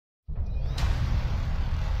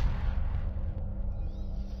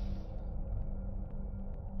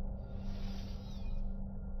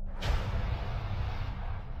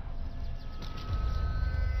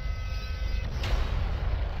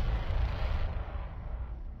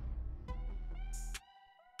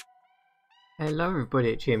Hello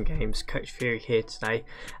everybody at GM Games, CoachFury here today,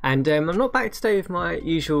 and I'm not back today with my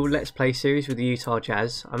usual Let's Play series with the Utah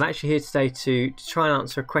Jazz. I'm actually here today to try and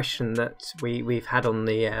answer a question that we've had on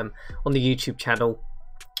the YouTube channel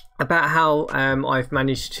about how I've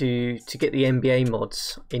managed to get the NBA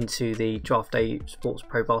mods into the Draft Day Sports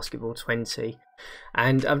Pro Basketball 20.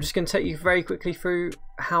 And I'm just going to take you very quickly through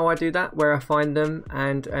how I do that, where I find them,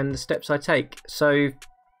 and the steps I take. So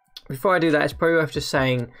before I do that, it's probably worth just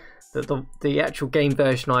saying that the actual game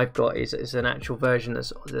version I've got is an actual version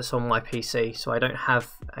that's on my PC, so I don't have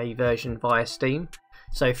a version via Steam.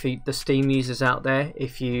 So for the Steam users out there,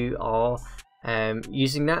 if you are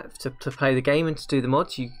using that to play the game and to do the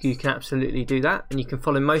mods, you can absolutely do that, and you can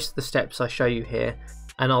follow most of the steps I show you here,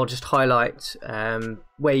 and I'll just highlight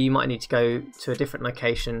where you might need to go to a different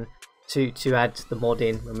location to add the mod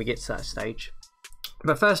in when we get to that stage.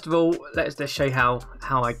 But first of all, let's show you how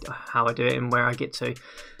I do it and where I get to.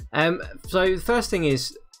 So the first thing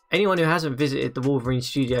is, anyone who hasn't visited the Wolverine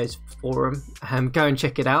Studios forum, go and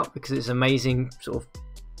check it out, because it's an amazing sort of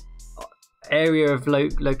area of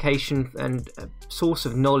location and source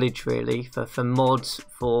of knowledge really for mods,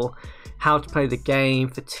 for how to play the game,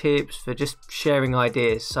 for tips, for just sharing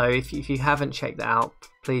ideas. So if you haven't checked that out,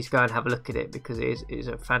 please go and have a look at it, because it is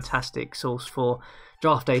a fantastic source for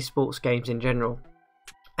draft day sports games in general.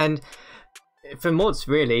 And for mods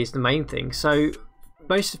really is the main thing. So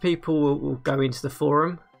most of the people will go into the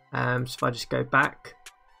forum. So if I just go back,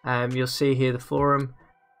 you'll see here the forum.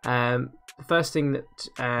 The first thing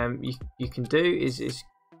that you can do is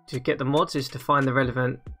to get the mods, is to find the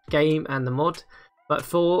relevant game and the mod. But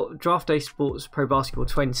for Draft Day Sports Pro Basketball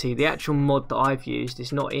 20, the actual mod that I've used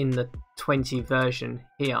is not in the 20 version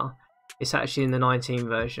here. It's actually in the 19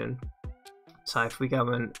 version. So if we go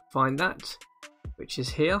and find that, which is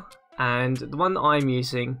here, and the one that I'm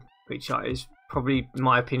using, which is probably, in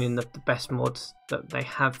my opinion, the best mod that they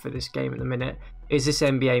have for this game at the minute, is this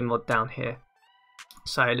NBA mod down here.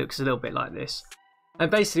 So it looks a little bit like this,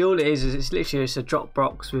 and basically all it is it's literally just a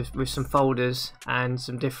Dropbox with some folders and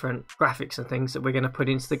some different graphics and things that we're going to put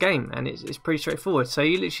into the game, and it's pretty straightforward. So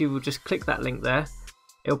you literally will just click that link there,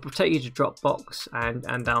 it'll take you to Dropbox and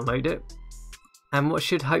download it, and what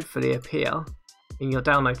should hopefully appear in your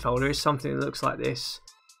download folder is something that looks like this.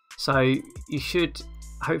 So you should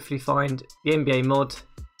hopefully find the NBA mod,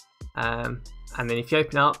 and then if you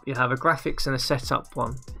open it up, you'll have a graphics and a setup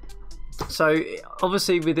one. So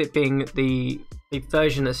obviously, with it being the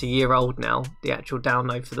version that's a year old now, the actual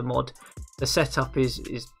download for the mod, the setup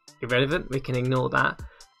is irrelevant. We can ignore that.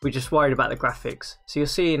 We're just worried about the graphics. So you'll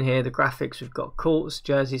see in here the graphics, we've got courts,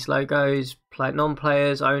 jerseys, logos,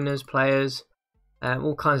 non-players, owners, players,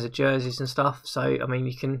 all kinds of jerseys and stuff. So I mean,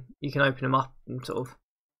 you can open them up and sort of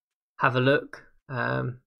have a look. I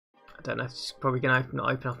don't know if it's probably going to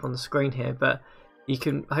not open up on the screen here, but you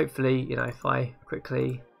can hopefully, you know, if I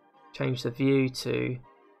quickly change the view to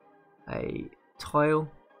a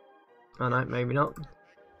tile, oh no, maybe not,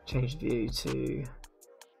 change the view to,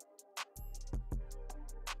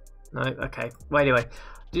 no, okay, well anyway,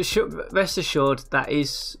 just rest assured that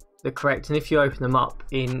is the correct, and if you open them up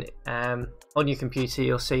in on your computer,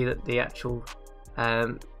 you'll see that the actual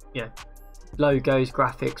you know, logos,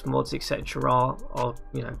 graphics, mods, etc. are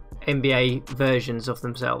you know, NBA versions of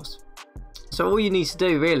themselves. So all you need to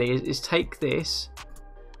do really is take this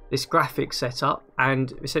graphic setup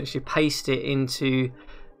and essentially paste it into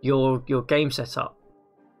your game setup.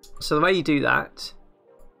 So the way you do that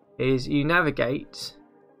is you navigate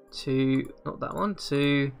to, not that one,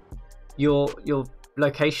 to your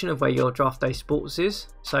location of where your Draft Day Sports is.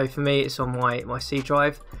 So for me, it's on my C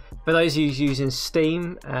drive. For those of you using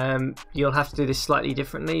Steam, you'll have to do this slightly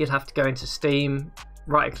differently. You'll have to go into Steam,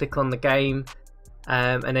 right click on the game,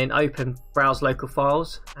 and then open browse local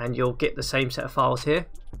files, and you'll get the same set of files here.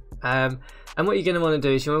 And what you're going to want to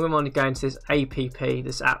do is you're going to want to go into this app,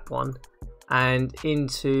 this app one, and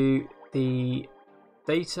into the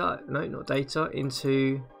data, no, not data,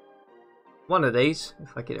 into one of these,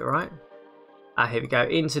 if I get it right. Here we go,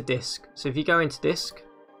 into disk. So if you go into disk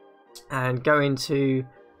and go into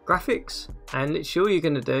graphics, and literally all you're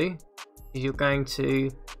going to do is you're going to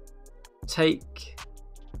take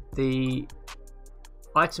the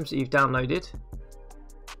items that you've downloaded.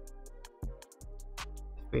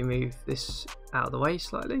 We move this out of the way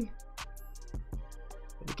slightly.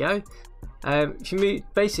 There we go. If you move,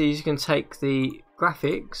 basically you can take the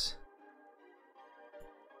graphics,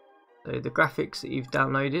 so the graphics that you've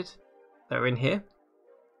downloaded, they're in here,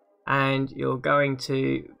 and you're going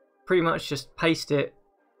to pretty much just paste it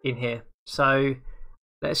in here. So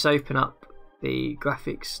let's open up the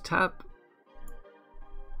graphics tab.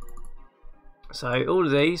 So all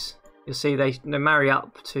of these you'll see they marry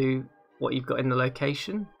up to what you've got in the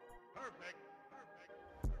location.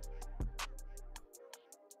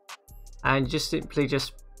 And just simply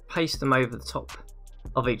paste them over the top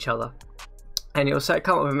of each other. And it'll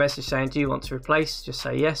come up with a message saying, do you want to replace? Just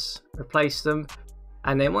say yes, replace them.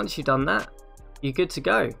 And then once you've done that, you're good to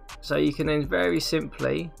go. So you can then very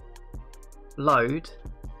simply load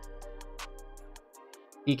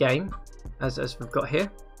your game as we've got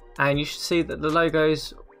here. And you should see that the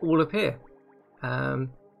logos all appear.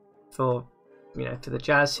 For the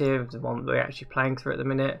Jazz here, the one that we're actually playing through at the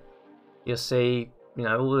minute, you'll see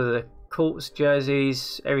all of the courts,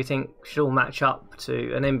 jerseys, everything should all match up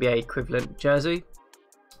to an NBA equivalent jersey,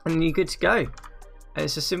 and you're good to go. And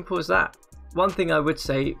it's as simple as that. One thing I would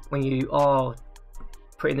say when you are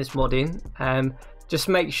putting this mod in, just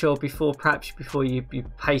make sure before you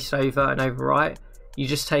paste over and overwrite, you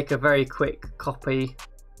just take a very quick copy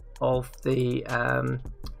of the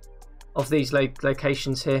of these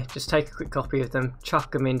locations here. Just take a quick copy of them,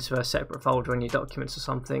 chuck them into a separate folder in your documents or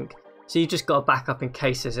something. So you just got a backup in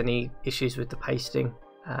case there's any issues with the pasting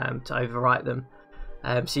to overwrite them.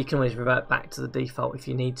 So you can always revert back to the default if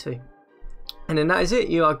you need to. And then that is it.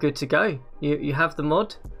 You are good to go. You have the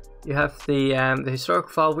mod, you have the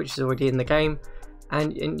historical file which is already in the game,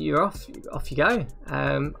 and you're off you go.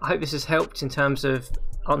 I hope this has helped in terms of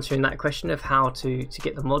answering that question of how to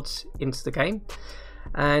get the mods into the game.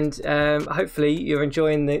 And hopefully you're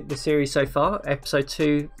enjoying the series so far. Episode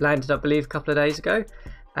 2 landed, I believe, a couple of days ago,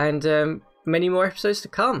 and many more episodes to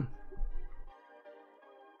come.